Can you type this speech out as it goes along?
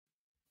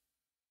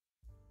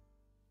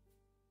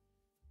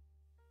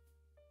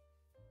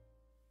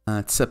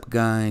What's up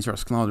guys,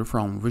 it's Claudio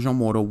from Visual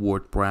Modo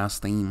WordPress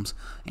themes,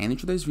 and in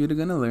today's video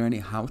we're gonna learn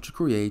how to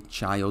create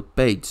child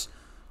pages.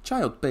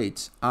 Child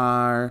pages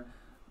are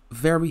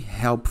very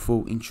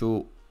helpful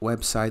into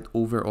website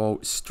overall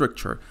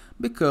structure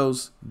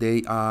because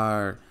they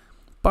are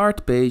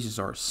part pages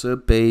or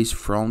sub pages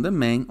from the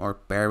main or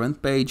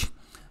parent page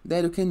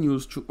that you can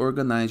use to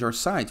organize your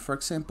site. For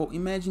example,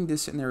 imagine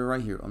this scenario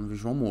right here on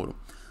Visual Modo.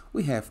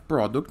 We have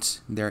products,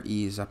 there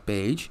is a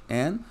page,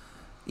 and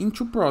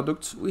into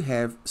products we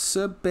have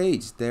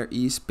sub-page. There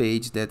is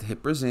page that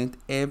represent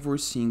every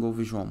single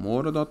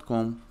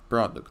visualmodo.com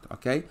product.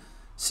 Okay,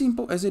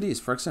 simple as it is.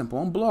 For example,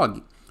 on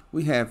blog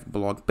we have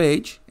blog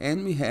page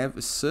and we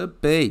have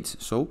sub-page.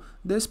 So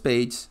this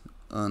page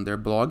under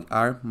blog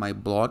are my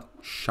blog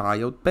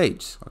child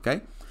pages.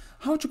 Okay,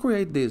 how to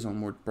create this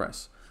on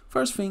WordPress?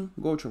 First thing,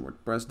 go to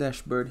WordPress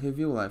dashboard,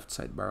 review left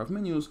sidebar of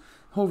menus,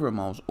 hover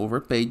mouse over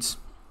page.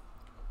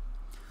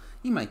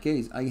 In my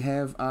case, I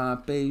have a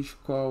page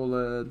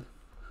called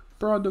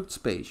products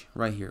page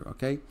right here,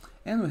 okay?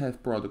 And we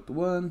have product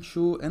 1,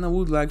 2, and I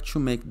would like to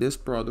make this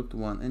product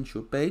 1 and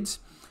 2 page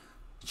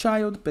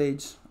child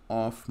page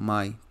of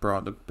my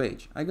product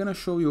page. I'm gonna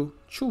show you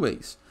two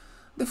ways.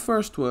 The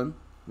first one,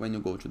 when you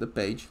go to the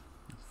page,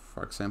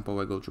 for example,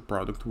 I go to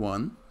product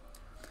 1,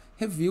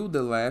 review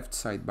the right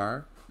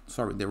sidebar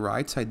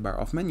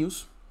of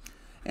menus,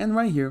 and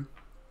right here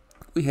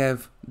we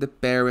have the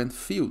parent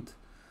field.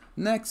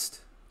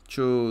 Next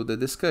to the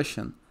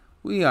discussion,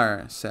 we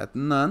are set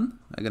none.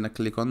 I'm gonna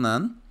click on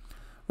none.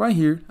 Right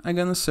here, I'm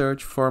gonna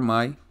search for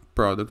my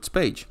products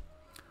page.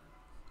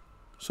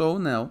 So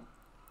now,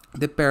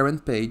 the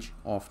parent page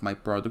of my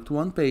product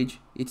 1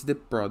 page, it's the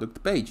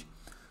product page.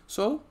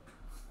 So,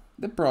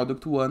 the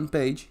product 1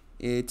 page,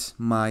 it's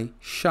my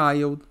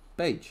child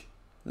page.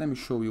 Let me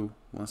show you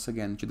once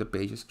again to the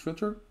page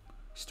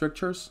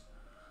structures.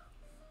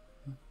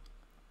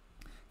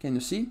 Can you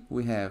see?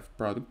 We have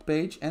product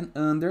page and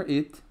under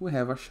it we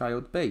have a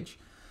child page.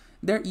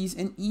 There is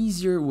an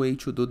easier way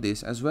to do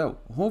this as well.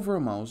 Hover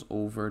mouse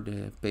over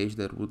the page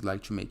that would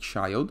like to make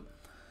child,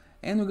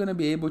 and we're gonna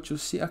be able to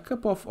see a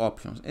couple of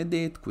options: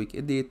 edit, quick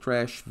edit,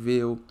 trash,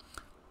 view.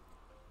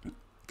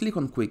 Click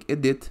on quick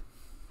edit.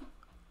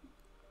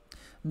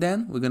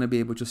 Then we're gonna be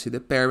able to see the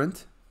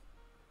parent,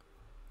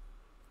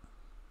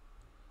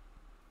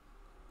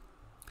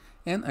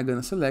 and I'm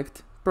gonna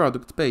select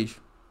product page.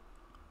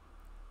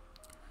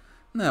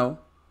 Now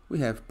we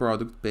have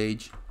product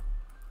page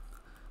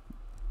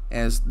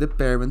as the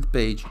parent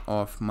page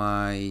of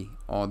my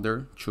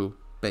other two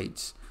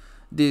pages.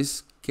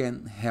 This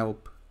can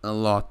help a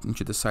lot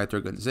into the site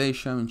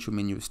organization, into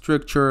menu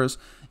structures,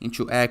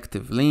 into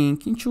active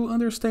link, into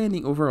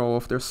understanding overall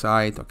of their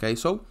site. Okay,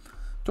 so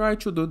try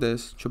to do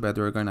this to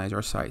better organize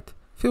your site.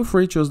 Feel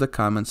free to use the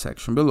comment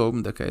section below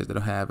in the case that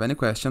you have any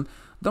question.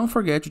 Don't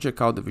forget to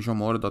check out the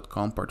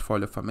visualmodo.com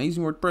portfolio of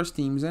amazing WordPress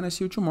themes, and I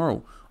see you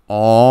tomorrow.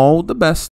 All the best!